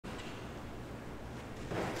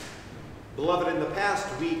Beloved, in the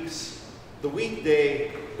past weeks, the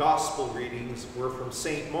weekday gospel readings were from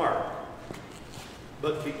St. Mark.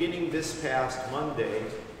 But beginning this past Monday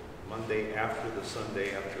after the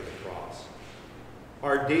Sunday after the cross,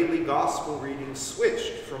 our daily gospel readings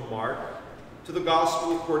switched from Mark to the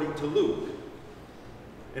gospel according to Luke.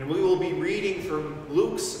 And we will be reading from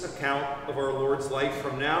Luke's account of our Lord's life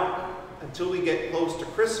from now until we get close to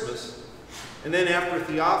Christmas, and then after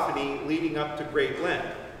Theophany leading up to Great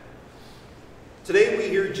Lent. Today we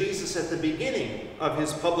hear Jesus at the beginning of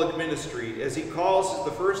his public ministry as he calls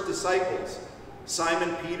the first disciples,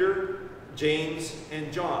 Simon Peter, James,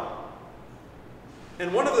 and John.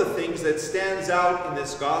 And one of the things that stands out in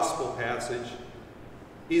this gospel passage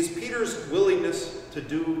is Peter's willingness to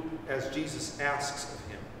do as Jesus asks of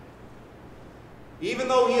him. Even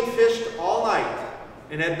though he had fished all night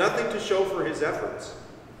and had nothing to show for his efforts,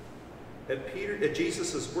 at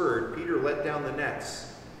Jesus' word, Peter let down the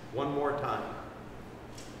nets one more time.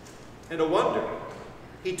 And a wonder,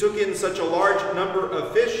 he took in such a large number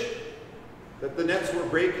of fish that the nets were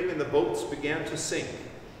breaking and the boats began to sink.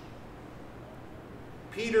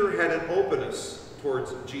 Peter had an openness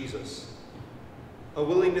towards Jesus, a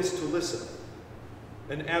willingness to listen,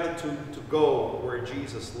 an attitude to go where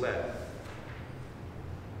Jesus led.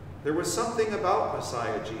 There was something about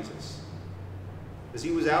Messiah Jesus as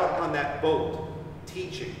he was out on that boat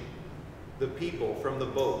teaching the people from the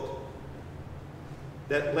boat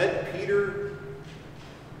that led Peter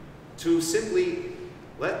to simply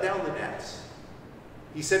let down the nets.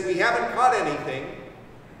 He said, "We haven't caught anything,"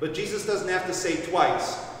 but Jesus doesn't have to say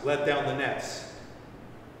twice, "Let down the nets."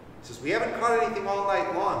 He says, "We haven't caught anything all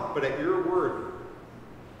night long, but at your word,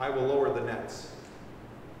 I will lower the nets."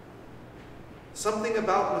 Something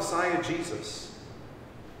about Messiah Jesus,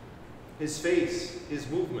 his face, his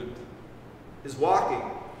movement, his walking,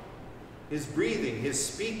 his breathing, his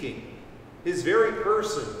speaking, his very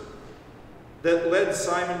person, that led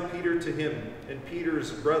Simon Peter to him and Peter's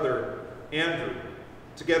brother Andrew,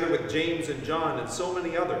 together with James and John and so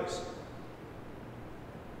many others.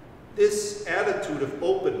 This attitude of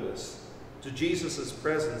openness to Jesus'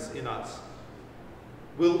 presence in us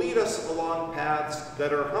will lead us along paths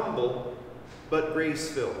that are humble but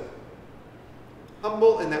grace-filled.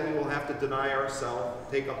 Humble in that we will have to deny ourselves,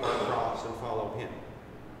 take up our cross, and follow him.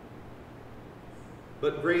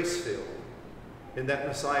 But grace-filled in that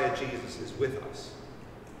Messiah Jesus is with us.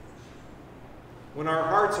 When our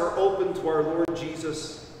hearts are open to our Lord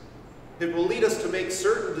Jesus, it will lead us to make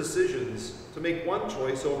certain decisions, to make one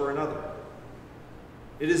choice over another.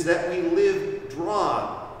 It is that we live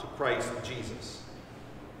drawn to Christ Jesus.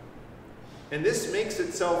 And this makes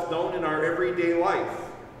itself known in our everyday life.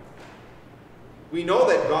 We know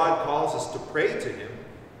that God calls us to pray to him.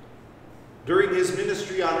 During his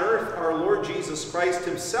ministry on earth, our Lord Jesus Christ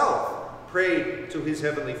himself prayed to his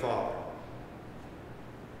heavenly Father.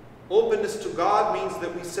 Openness to God means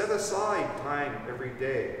that we set aside time every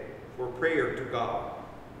day for prayer to God.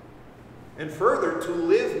 And further, to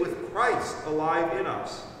live with Christ alive in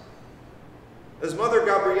us. As Mother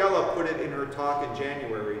Gabriella put it in her talk in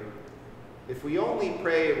January, if we only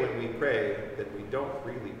pray when we pray, then we don't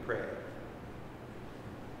really pray.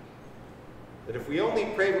 That if we only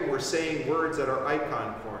pray when we're saying words at our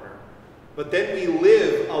icon corner, but then we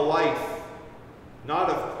live a life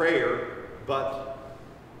not of prayer, but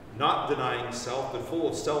not denying self, but full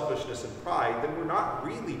of selfishness and pride, then we're not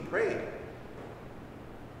really praying.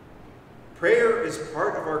 Prayer is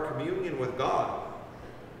part of our communion with God,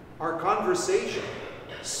 our conversation,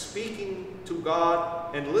 speaking to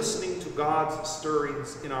God and listening to God's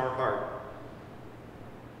stirrings in our heart.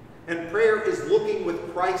 And prayer is looking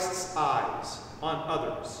with Christ's eyes on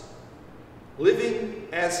others, living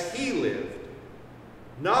as he lived,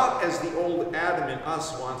 not as the old Adam in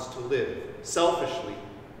us wants to live, selfishly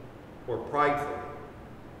or pridefully.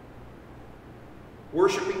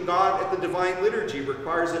 Worshiping God at the divine liturgy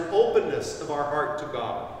requires an openness of our heart to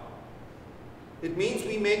God. It means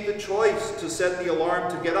we make the choice to set the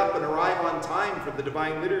alarm to get up and arrive on time for the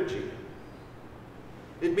divine liturgy.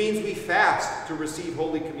 It means we fast to receive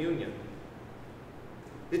Holy Communion.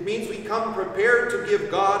 It means we come prepared to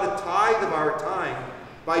give God a tithe of our time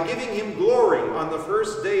by giving him glory on the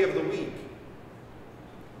first day of the week.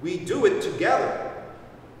 We do it together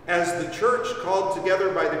as the church called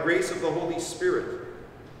together by the grace of the Holy Spirit.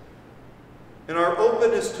 And our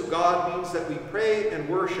openness to God means that we pray and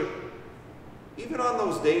worship even on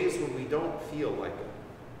those days when we don't feel like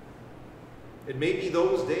it. It may be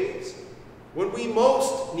those days when we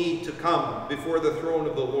most need to come before the throne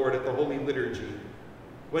of the Lord at the Holy Liturgy,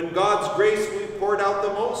 when God's grace will be poured out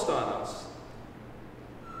the most on us.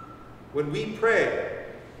 When we pray,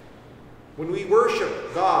 when we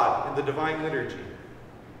worship God in the divine liturgy,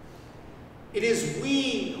 it is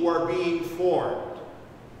we who are being formed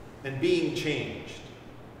and being changed.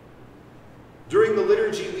 During the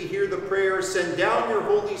liturgy, we hear the prayer, "Send down your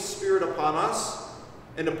Holy Spirit upon us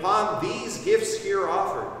and upon these gifts here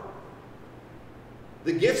offered."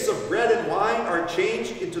 The gifts of bread and wine are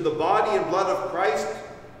changed into the body and blood of Christ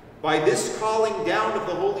by this calling down of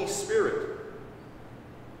the Holy Spirit.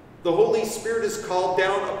 The Holy Spirit is called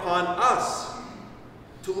down upon us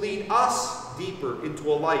to lead us deeper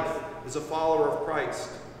into a life as a follower of Christ.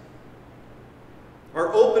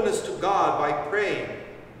 Our openness to God by praying,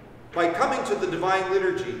 by coming to the divine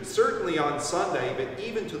liturgy, certainly on Sunday, but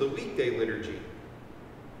even to the weekday liturgy,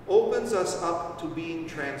 opens us up to being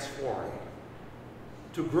transformed,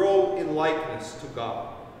 to grow in likeness to God.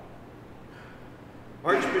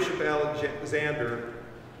 Archbishop Alexander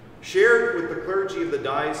shared with the clergy of the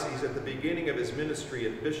diocese at the beginning of his ministry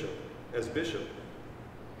as bishop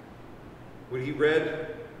what he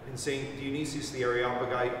read in St. Dionysius the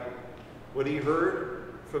Areopagite, what he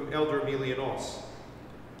heard from Elder Emilianos,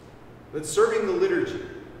 that serving the liturgy,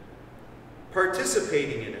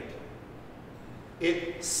 participating in it,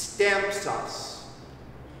 it stamps us.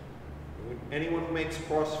 Anyone who makes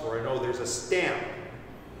phosphor, I know there's a stamp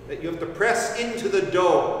that you have to press into the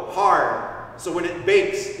dough hard so when it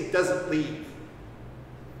bakes, it doesn't leave.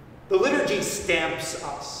 The liturgy stamps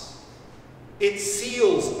us. It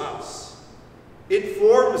seals us. It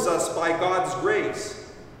forms us by God's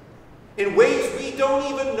grace in ways we don't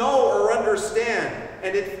even know or understand,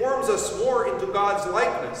 and it forms us more into God's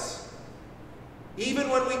likeness. Even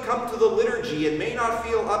when we come to the liturgy and may not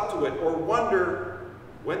feel up to it or wonder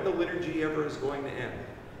when the liturgy ever is going to end.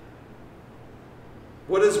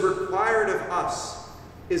 What is required of us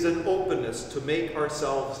is an openness to make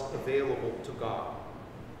ourselves available to God.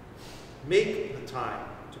 Make the time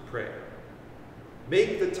to pray.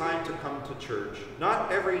 Make the time to come to church, not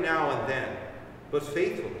every now and then, but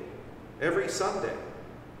faithfully, every Sunday,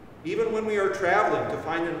 even when we are traveling to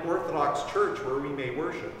find an Orthodox church where we may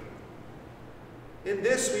worship. In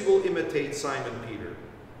this we will imitate Simon Peter,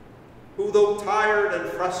 who, though tired and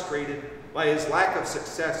frustrated by his lack of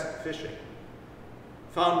success at fishing,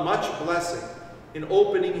 found much blessing in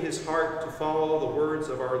opening his heart to follow the words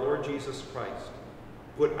of our Lord Jesus Christ.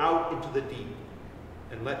 Put out into the deep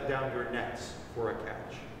and let down your nets for a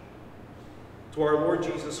catch. To our Lord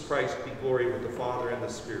Jesus Christ be glory with the Father and the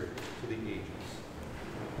Spirit to the ages.